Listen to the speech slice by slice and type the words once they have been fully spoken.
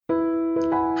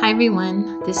Hi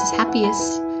everyone, this is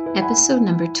Happiest, episode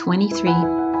number 23.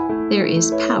 There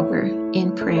is power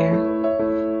in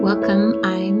prayer. Welcome,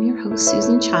 I'm your host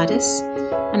Susan Chavez,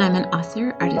 and I'm an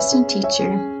author, artist, and teacher,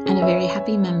 and a very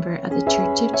happy member of the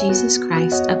Church of Jesus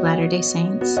Christ of Latter-day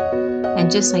Saints.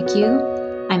 And just like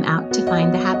you, I'm out to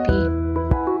find the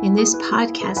happy. In this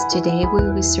podcast today, we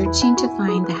will be searching to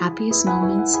find the happiest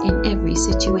moments in every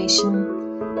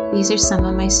situation. These are some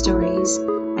of my stories.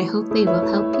 I hope they will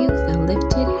help you feel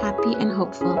lifted, happy, and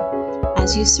hopeful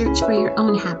as you search for your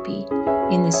own happy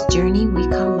in this journey we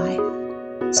call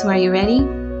life. So are you ready?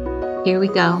 Here we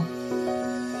go.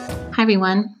 Hi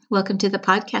everyone, welcome to the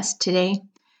podcast today.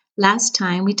 Last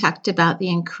time we talked about the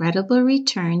incredible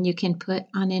return you can put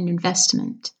on an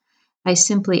investment by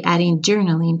simply adding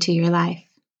journaling to your life.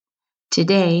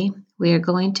 Today, we are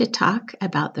going to talk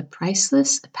about the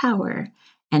priceless power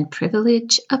and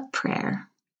privilege of prayer.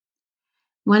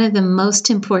 One of the most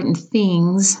important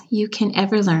things you can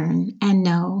ever learn and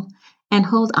know and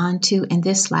hold on to in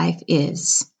this life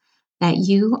is that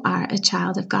you are a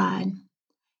child of God.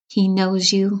 He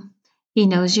knows you. He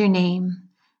knows your name.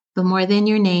 But more than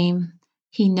your name,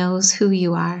 He knows who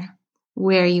you are,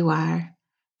 where you are,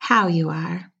 how you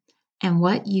are, and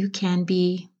what you can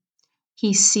be.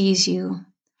 He sees you.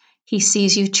 He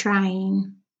sees you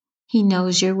trying. He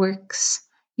knows your works,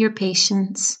 your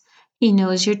patience. He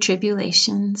knows your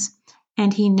tribulations,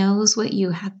 and He knows what you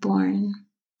have borne.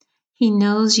 He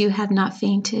knows you have not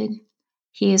fainted.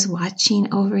 He is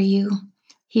watching over you.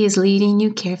 He is leading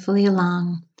you carefully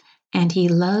along, and He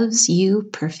loves you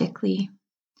perfectly.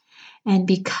 And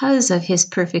because of His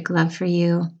perfect love for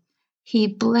you, He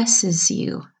blesses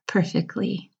you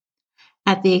perfectly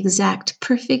at the exact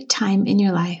perfect time in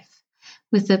your life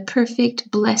with the perfect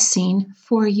blessing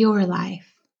for your life.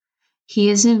 He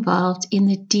is involved in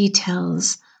the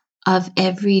details of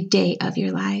every day of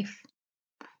your life.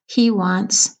 He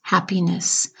wants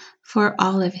happiness for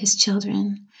all of His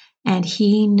children, and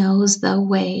He knows the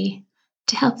way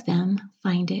to help them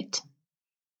find it.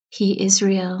 He is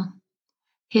real.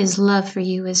 His love for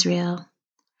you is real.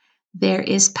 There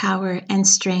is power and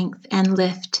strength and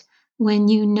lift when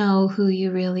you know who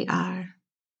you really are.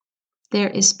 There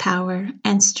is power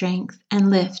and strength and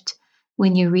lift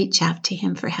when you reach out to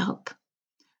Him for help,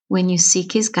 when you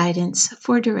seek His guidance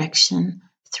for direction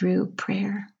through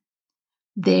prayer.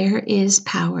 There is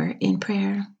power in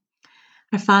prayer.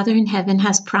 Our Father in heaven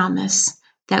has promised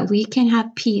that we can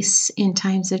have peace in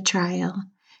times of trial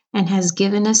and has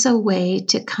given us a way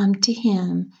to come to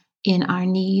Him in our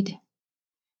need.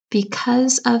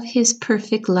 Because of His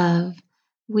perfect love,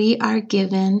 we are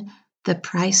given the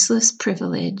priceless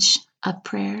privilege of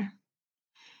prayer.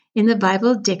 In the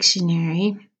Bible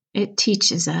dictionary, it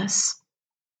teaches us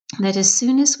that as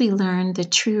soon as we learn the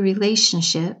true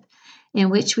relationship in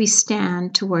which we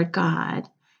stand toward God,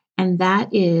 and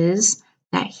that is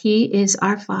that He is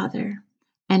our Father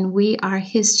and we are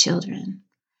His children,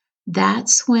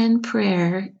 that's when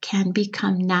prayer can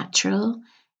become natural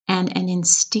and an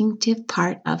instinctive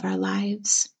part of our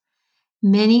lives.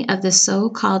 Many of the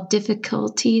so-called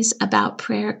difficulties about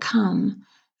prayer come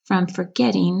from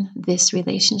forgetting this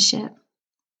relationship.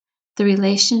 The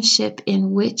relationship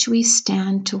in which we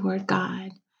stand toward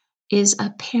God is a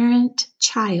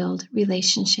parent-child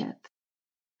relationship.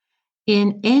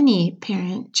 In any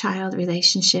parent-child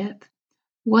relationship,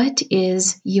 what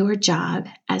is your job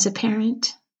as a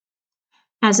parent?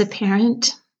 As a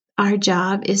parent, our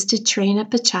job is to train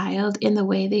up a child in the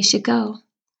way they should go.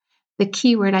 The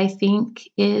key word, I think,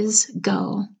 is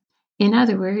go. In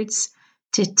other words,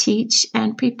 to teach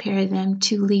and prepare them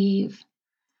to leave.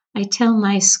 I tell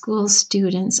my school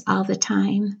students all the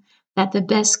time that the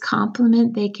best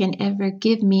compliment they can ever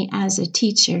give me as a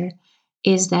teacher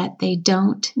is that they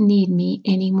don't need me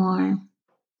anymore.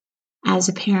 As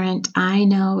a parent, I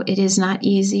know it is not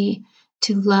easy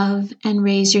to love and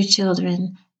raise your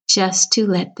children just to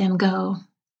let them go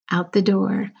out the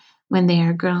door when they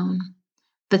are grown.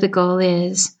 But the goal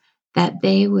is that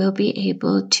they will be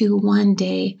able to one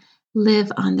day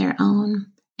live on their own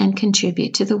and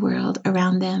contribute to the world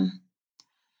around them.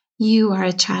 You are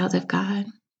a child of God.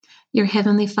 Your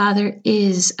Heavenly Father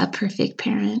is a perfect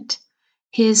parent.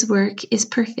 His work is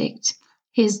perfect.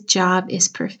 His job is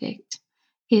perfect.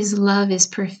 His love is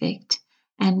perfect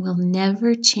and will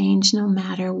never change no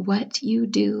matter what you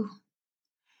do.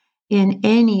 In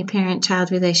any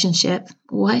parent-child relationship,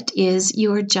 what is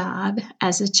your job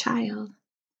as a child?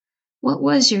 What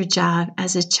was your job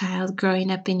as a child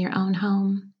growing up in your own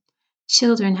home?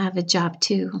 Children have a job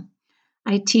too.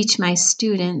 I teach my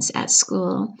students at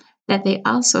school that they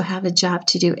also have a job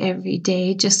to do every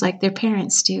day, just like their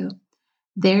parents do.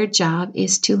 Their job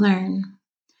is to learn.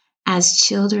 As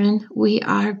children, we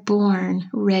are born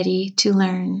ready to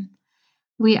learn.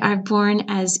 We are born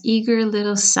as eager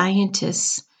little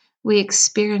scientists. We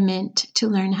experiment to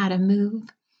learn how to move.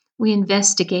 We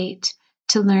investigate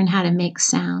to learn how to make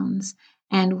sounds.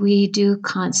 And we do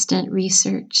constant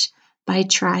research by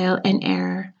trial and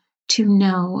error to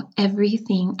know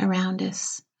everything around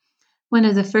us. One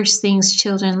of the first things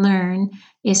children learn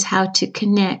is how to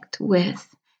connect with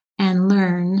and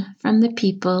learn from the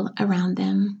people around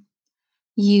them.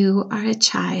 You are a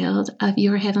child of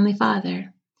your Heavenly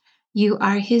Father. You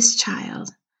are His child.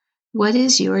 What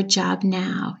is your job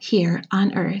now here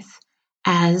on earth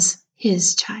as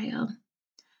His child?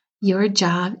 Your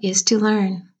job is to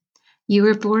learn. You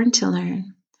were born to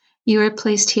learn. You are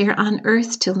placed here on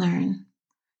earth to learn.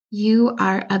 You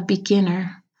are a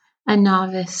beginner, a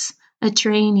novice, a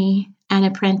trainee, an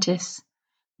apprentice.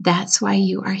 That's why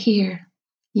you are here.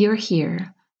 You're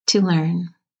here to learn.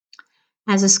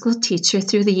 As a school teacher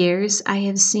through the years, I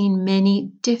have seen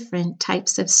many different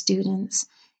types of students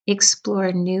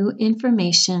explore new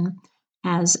information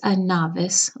as a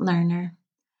novice learner.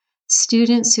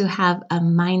 Students who have a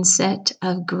mindset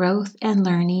of growth and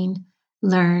learning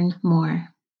learn more.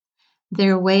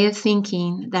 Their way of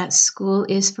thinking that school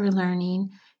is for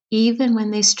learning, even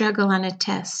when they struggle on a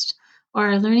test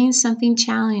or are learning something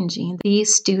challenging,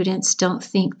 these students don't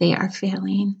think they are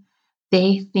failing.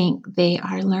 They think they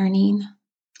are learning.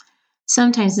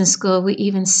 Sometimes in school, we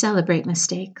even celebrate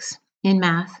mistakes. In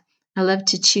math, I love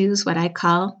to choose what I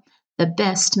call the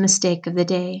best mistake of the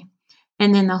day.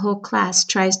 And then the whole class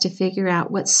tries to figure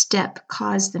out what step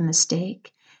caused the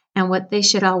mistake and what they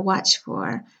should all watch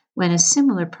for when a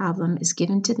similar problem is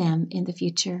given to them in the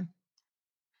future.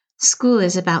 School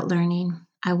is about learning.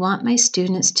 I want my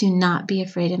students to not be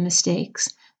afraid of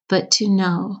mistakes, but to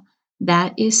know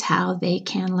that is how they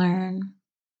can learn.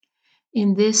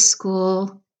 In this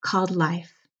school called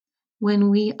life, when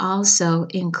we also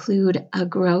include a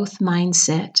growth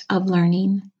mindset of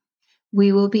learning,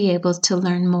 we will be able to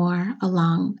learn more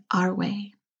along our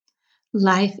way.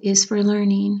 Life is for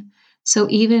learning. So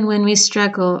even when we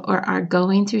struggle or are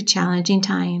going through challenging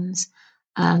times,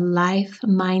 a life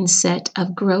mindset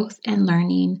of growth and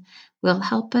learning will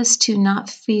help us to not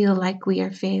feel like we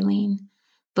are failing,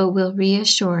 but will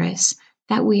reassure us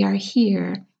that we are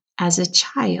here as a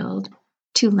child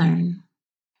to learn.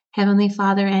 Heavenly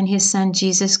Father and His Son,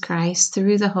 Jesus Christ,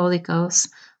 through the Holy Ghost,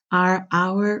 are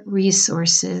our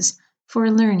resources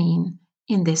for learning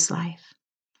in this life.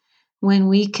 When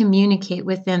we communicate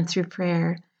with them through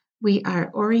prayer, we are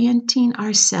orienting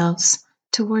ourselves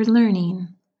toward learning,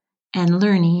 and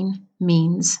learning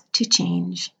means to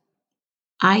change.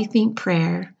 I think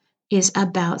prayer is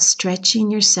about stretching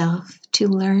yourself to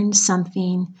learn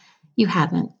something you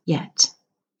haven't yet.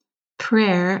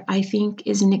 Prayer, I think,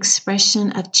 is an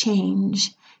expression of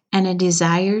change and a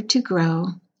desire to grow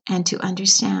and to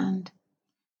understand.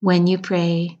 When you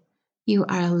pray, you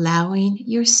are allowing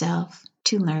yourself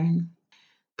to learn.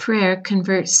 Prayer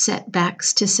converts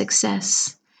setbacks to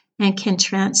success and can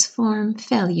transform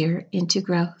failure into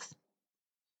growth.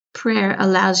 Prayer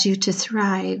allows you to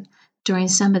thrive during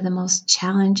some of the most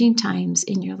challenging times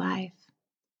in your life.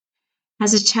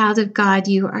 As a child of God,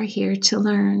 you are here to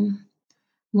learn.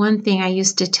 One thing I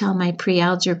used to tell my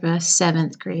pre-algebra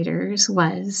 7th graders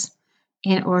was,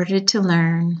 in order to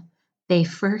learn, they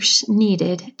first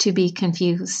needed to be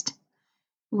confused.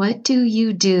 What do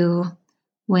you do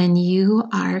when you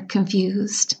are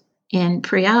confused? In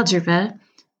pre-algebra,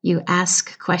 you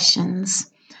ask questions.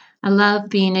 I love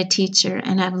being a teacher,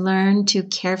 and I've learned to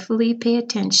carefully pay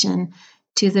attention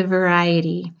to the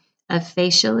variety of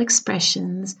facial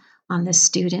expressions on the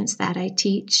students that I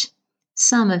teach.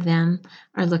 Some of them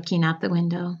are looking out the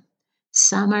window.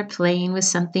 Some are playing with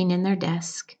something in their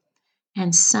desk.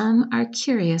 And some are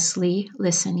curiously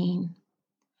listening.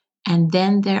 And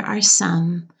then there are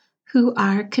some who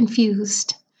are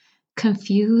confused.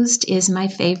 Confused is my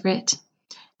favorite.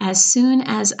 As soon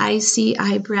as I see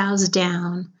eyebrows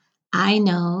down, I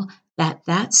know that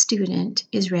that student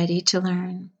is ready to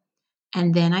learn.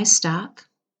 And then I stop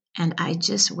and I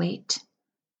just wait.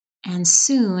 And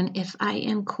soon, if I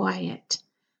am quiet,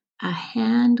 a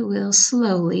hand will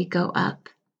slowly go up.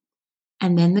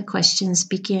 And then the questions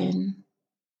begin.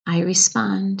 I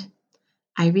respond,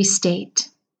 I restate,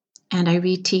 and I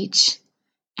reteach.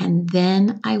 And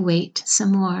then I wait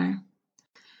some more.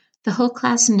 The whole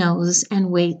class knows and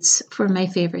waits for my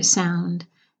favorite sound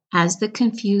as the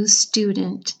confused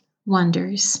student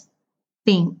wonders,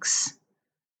 thinks,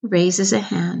 raises a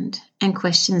hand, and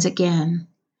questions again,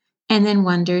 and then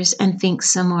wonders and thinks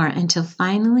some more until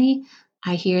finally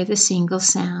I hear the single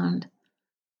sound,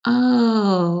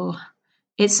 Oh,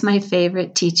 it's my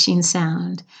favorite teaching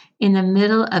sound. In the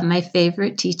middle of my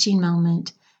favorite teaching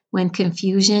moment, when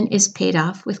confusion is paid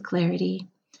off with clarity,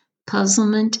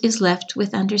 puzzlement is left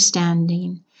with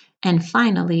understanding, and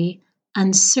finally,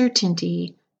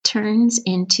 uncertainty turns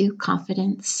into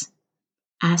confidence.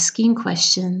 Asking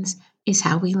questions is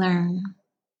how we learn.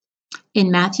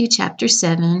 In Matthew chapter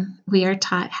 7, we are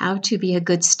taught how to be a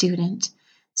good student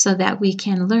so that we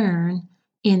can learn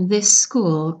in this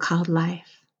school called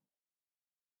life.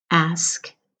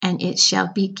 Ask, and it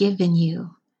shall be given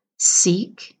you.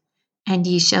 Seek, and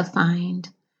ye shall find.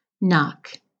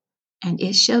 Knock, and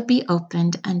it shall be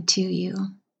opened unto you.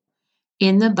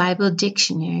 In the Bible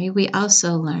dictionary, we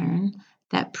also learn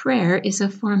that prayer is a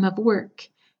form of work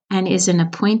and is an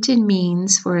appointed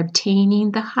means for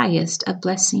obtaining the highest of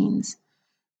blessings.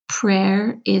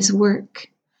 Prayer is work.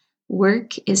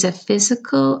 Work is a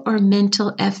physical or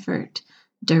mental effort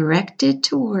directed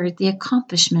toward the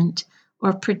accomplishment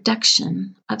or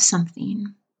production of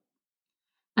something.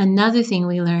 Another thing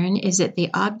we learn is that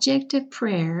the object of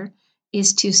prayer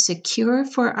is to secure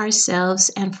for ourselves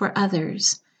and for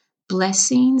others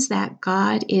blessings that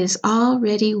God is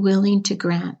already willing to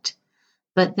grant,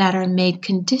 but that are made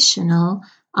conditional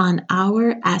on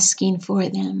our asking for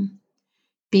them.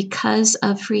 Because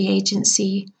of free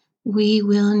agency, we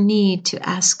will need to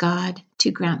ask God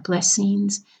to grant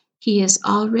blessings He is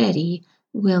already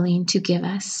willing to give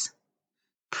us.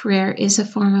 Prayer is a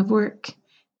form of work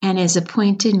and is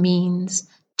appointed means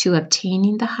to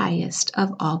obtaining the highest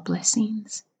of all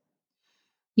blessings.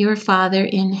 Your Father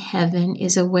in heaven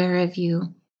is aware of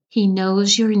you. He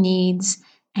knows your needs,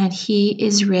 and He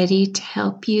is ready to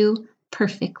help you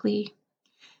perfectly.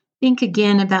 Think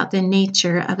again about the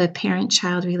nature of a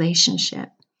parent-child relationship.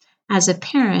 As a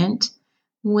parent,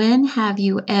 when have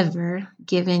you ever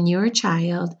given your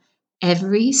child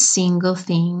every single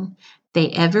thing they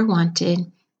ever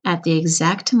wanted at the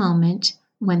exact moment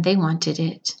when they wanted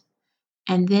it?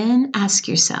 And then ask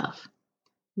yourself,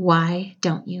 why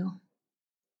don't you?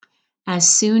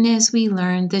 As soon as we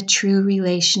learn the true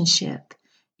relationship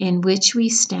in which we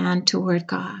stand toward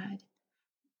God,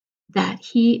 that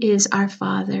He is our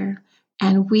Father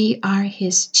and we are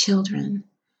His children,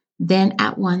 then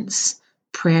at once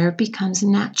prayer becomes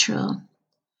natural.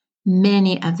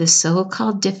 Many of the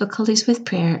so-called difficulties with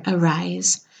prayer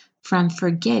arise from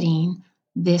forgetting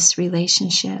this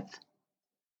relationship.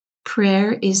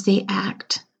 Prayer is the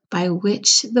act by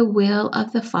which the will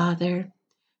of the Father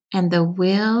and the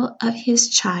will of His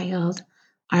child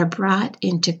are brought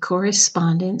into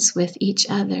correspondence with each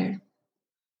other.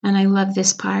 And I love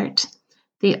this part.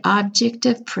 The object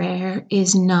of prayer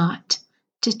is not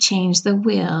to change the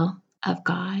will of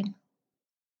God.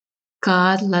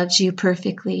 God loves you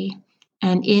perfectly,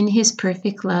 and in His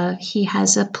perfect love, He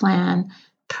has a plan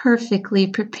perfectly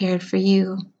prepared for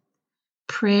you.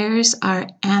 Prayers are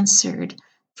answered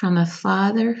from a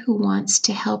Father who wants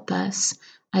to help us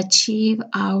achieve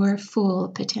our full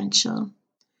potential.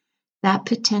 That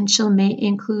potential may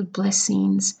include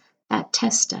blessings that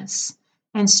test us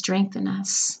and strengthen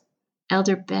us.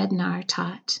 Elder Bednar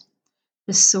taught,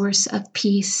 the source of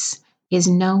peace is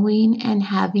knowing and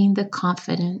having the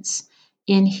confidence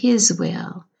in His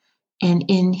will and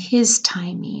in His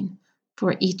timing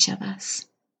for each of us.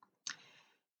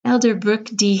 Elder Brooke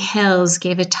D. Hales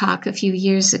gave a talk a few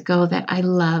years ago that I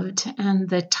loved, and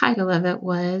the title of it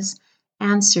was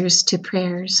Answers to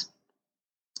Prayers.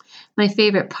 My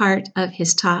favorite part of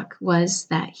his talk was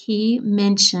that he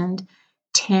mentioned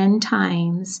 10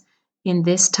 times in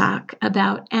this talk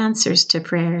about answers to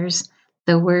prayers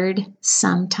the word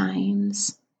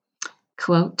sometimes.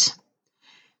 Quote,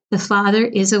 the Father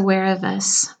is aware of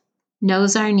us,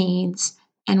 knows our needs,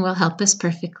 and will help us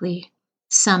perfectly.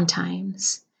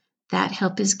 Sometimes that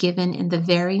help is given in the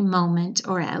very moment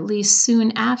or at least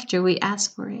soon after we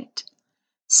ask for it.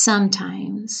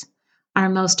 Sometimes our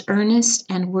most earnest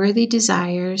and worthy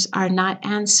desires are not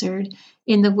answered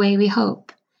in the way we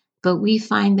hope, but we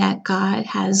find that God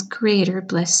has greater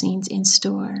blessings in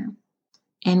store.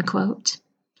 End quote.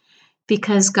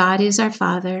 Because God is our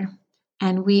Father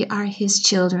and we are His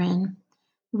children,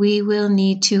 we will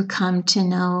need to come to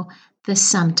know the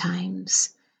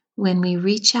sometimes when we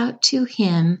reach out to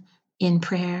Him in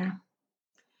prayer.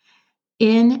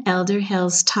 In Elder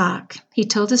Hill's talk, he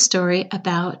told a story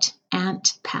about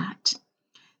Aunt Pat.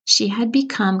 She had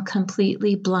become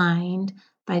completely blind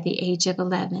by the age of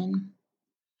 11.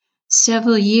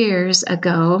 Several years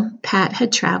ago, Pat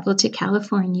had traveled to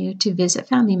California to visit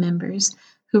family members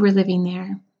who were living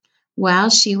there. While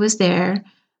she was there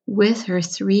with her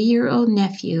 3-year-old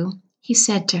nephew, he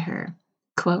said to her,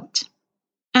 quote,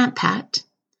 Aunt Pat,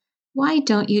 Why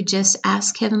don't you just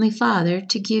ask Heavenly Father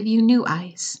to give you new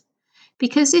eyes?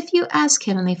 Because if you ask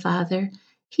Heavenly Father,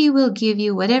 He will give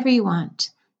you whatever you want.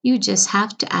 You just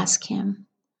have to ask Him.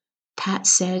 Pat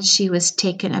said she was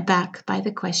taken aback by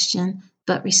the question,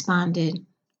 but responded,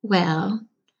 "Well,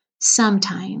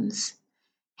 sometimes."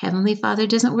 Heavenly Father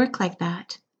doesn't work like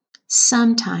that.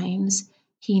 Sometimes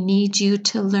He needs you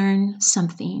to learn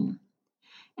something.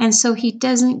 And so He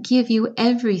doesn't give you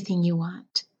everything you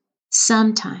want.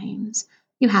 Sometimes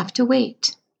you have to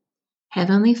wait.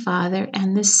 Heavenly Father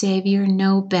and the Savior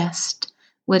know best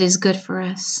what is good for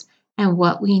us and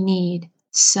what we need.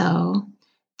 So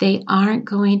they aren't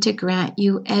going to grant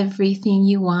you everything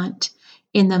you want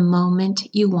in the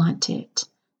moment you want it.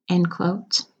 End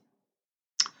quote.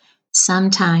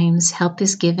 Sometimes help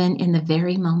is given in the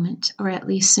very moment, or at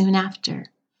least soon after,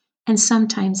 and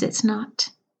sometimes it's not.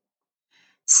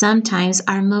 Sometimes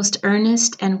our most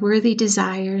earnest and worthy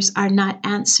desires are not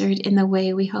answered in the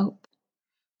way we hope,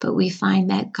 but we find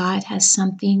that God has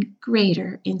something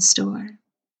greater in store.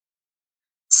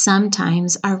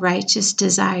 Sometimes our righteous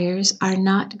desires are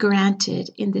not granted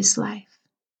in this life.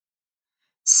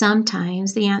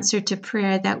 Sometimes the answer to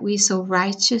prayer that we so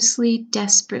righteously,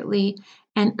 desperately,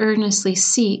 and earnestly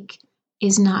seek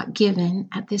is not given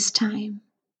at this time.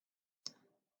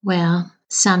 Well,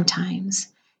 sometimes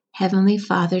Heavenly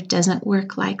Father doesn't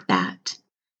work like that.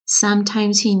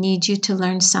 Sometimes He needs you to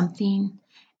learn something,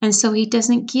 and so He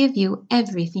doesn't give you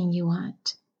everything you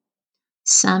want.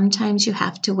 Sometimes you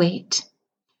have to wait.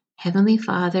 Heavenly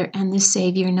Father and the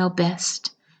Savior know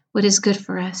best what is good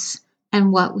for us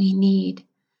and what we need,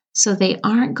 so they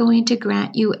aren't going to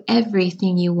grant you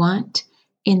everything you want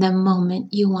in the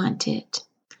moment you want it.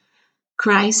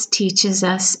 Christ teaches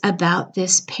us about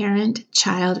this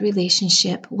parent-child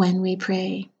relationship when we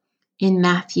pray. In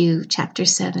Matthew chapter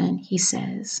 7, He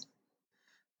says,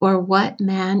 "Or what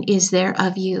man is there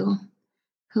of you,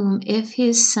 whom if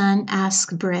his son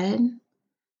asks bread,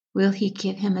 will he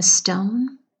give him a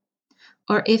stone?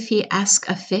 Or if he asks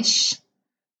a fish,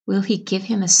 will he give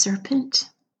him a serpent?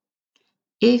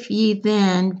 If ye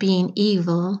then, being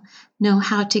evil, know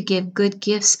how to give good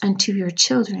gifts unto your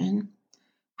children,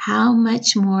 how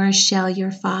much more shall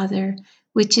your Father,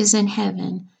 which is in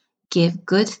heaven, give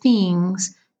good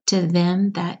things to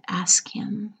them that ask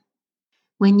Him?"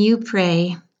 When you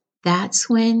pray, that's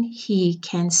when He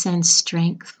can send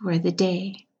strength for the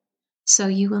day, so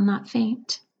you will not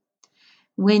faint.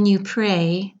 When you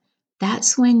pray,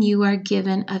 that's when you are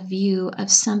given a view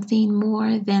of something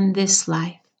more than this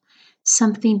life,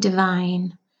 something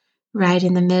divine, right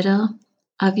in the middle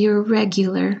of your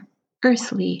regular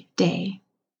earthly day.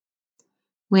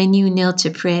 When you kneel to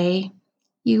pray,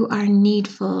 you are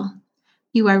needful.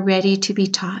 You are ready to be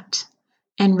taught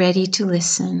and ready to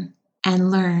listen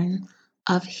and learn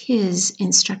of His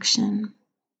instruction.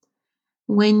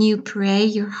 When you pray,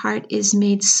 your heart is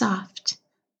made soft,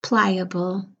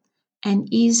 pliable,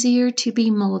 and easier to be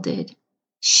molded,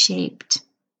 shaped,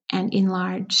 and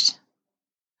enlarged.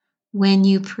 When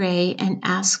you pray and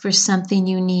ask for something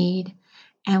you need,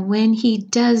 and when He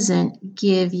doesn't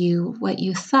give you what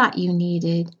you thought you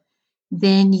needed,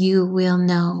 then you will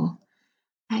know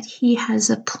that He has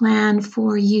a plan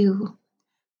for you,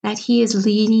 that He is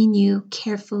leading you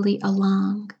carefully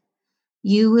along.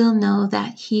 You will know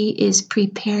that He is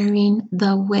preparing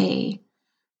the way,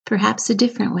 perhaps a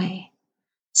different way,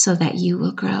 so that you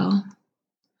will grow.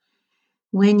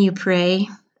 When you pray,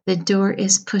 the door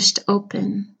is pushed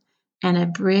open and a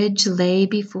bridge lay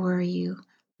before you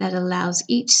that allows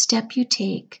each step you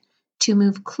take to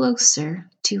move closer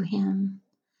to Him.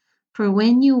 For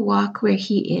when you walk where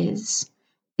He is,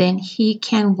 then He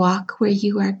can walk where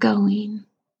you are going.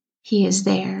 He is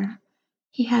there.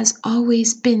 He has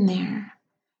always been there.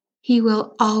 He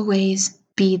will always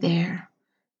be there,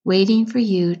 waiting for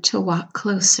you to walk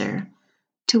closer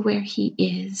to where He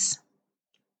is.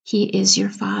 He is your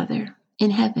Father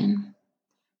in heaven.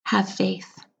 Have faith.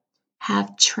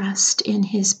 Have trust in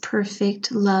His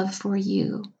perfect love for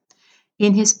you,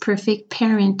 in His perfect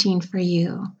parenting for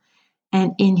you,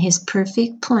 and in His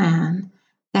perfect plan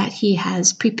that He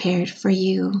has prepared for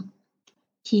you.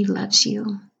 He loves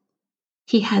you.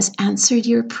 He has answered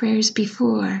your prayers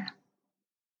before.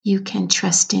 You can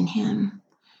trust in Him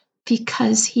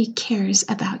because He cares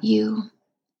about you.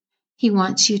 He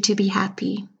wants you to be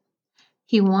happy.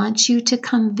 He wants you to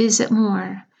come visit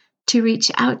more, to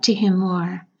reach out to Him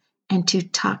more, and to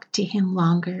talk to Him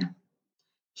longer.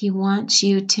 He wants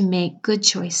you to make good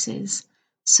choices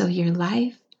so your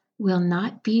life will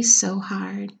not be so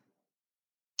hard.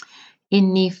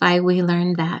 In Nephi, we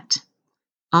learn that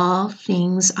all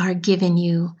things are given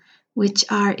you which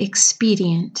are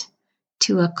expedient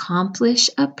to accomplish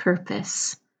a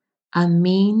purpose, a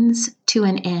means to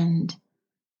an end,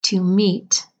 to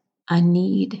meet a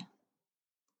need.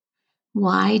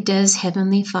 Why does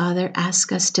Heavenly Father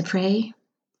ask us to pray?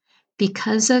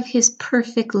 Because of His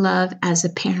perfect love as a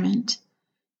parent,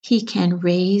 He can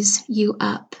raise you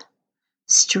up,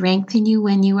 strengthen you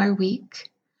when you are weak,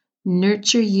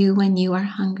 nurture you when you are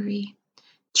hungry,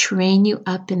 train you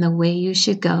up in the way you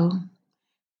should go,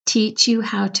 teach you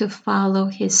how to follow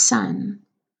His Son,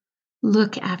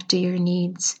 look after your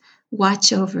needs,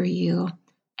 watch over you,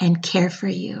 and care for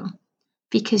you,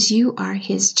 because you are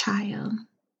His child.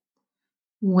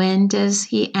 When does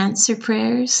He answer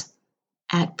prayers?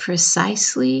 At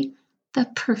precisely the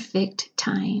perfect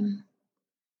time.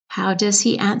 How does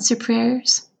He answer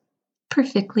prayers?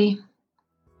 Perfectly.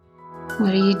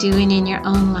 What are you doing in your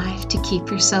own life to keep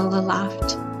your soul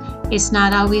aloft? It's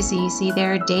not always easy.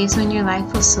 There are days when your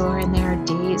life will soar and there are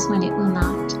days when it will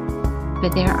not.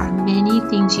 But there are many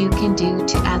things you can do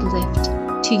to add lift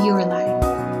to your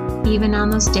life. Even on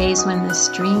those days when the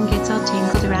string gets all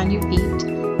tangled around your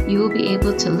feet, you will be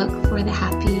able to look for the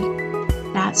happy.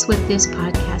 That's what this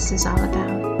podcast is all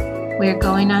about. We're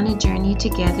going on a journey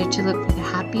together to look for the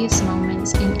happiest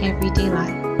moments in everyday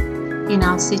life, in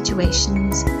all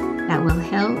situations that will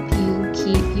help you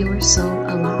keep your soul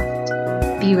aloft.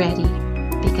 Be ready,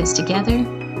 because together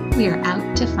we are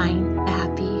out to find the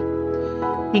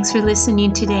happy. Thanks for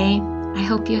listening today. I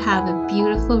hope you have a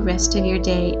beautiful rest of your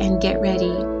day and get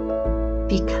ready,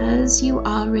 because you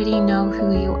already know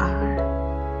who you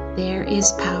are. There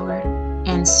is power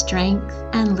and strength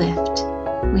and lift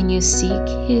when you seek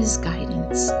His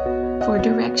guidance for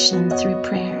direction through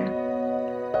prayer.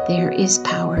 There is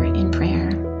power in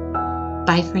prayer.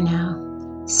 Bye for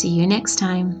now. See you next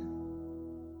time.